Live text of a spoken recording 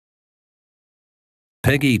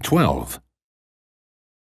Peggy 12.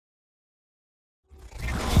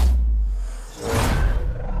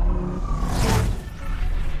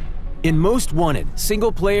 In Most Wanted,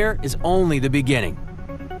 single player is only the beginning.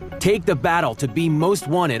 Take the battle to be Most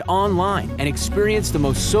Wanted online and experience the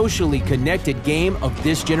most socially connected game of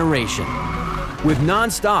this generation. With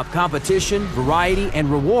non-stop competition, variety,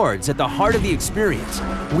 and rewards at the heart of the experience,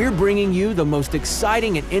 we're bringing you the most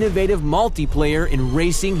exciting and innovative multiplayer in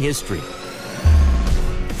racing history.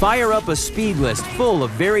 Fire up a speed list full of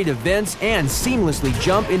varied events and seamlessly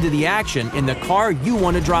jump into the action in the car you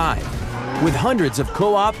want to drive. With hundreds of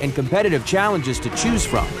co-op and competitive challenges to choose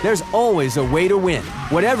from, there's always a way to win,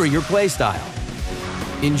 whatever your playstyle.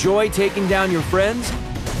 Enjoy taking down your friends?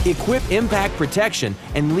 Equip impact protection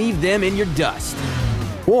and leave them in your dust.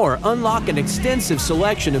 Or unlock an extensive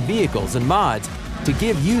selection of vehicles and mods to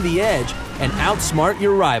give you the edge and outsmart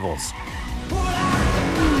your rivals.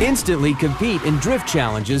 Instantly compete in drift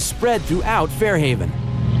challenges spread throughout Fairhaven.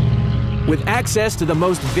 With access to the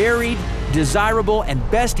most varied, desirable, and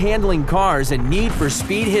best handling cars and Need for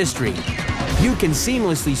Speed history, you can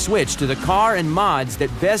seamlessly switch to the car and mods that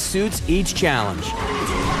best suits each challenge.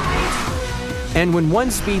 And when one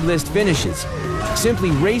speed list finishes, simply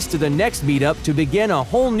race to the next meetup to begin a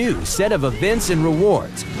whole new set of events and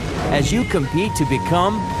rewards as you compete to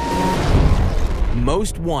become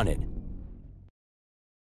Most Wanted.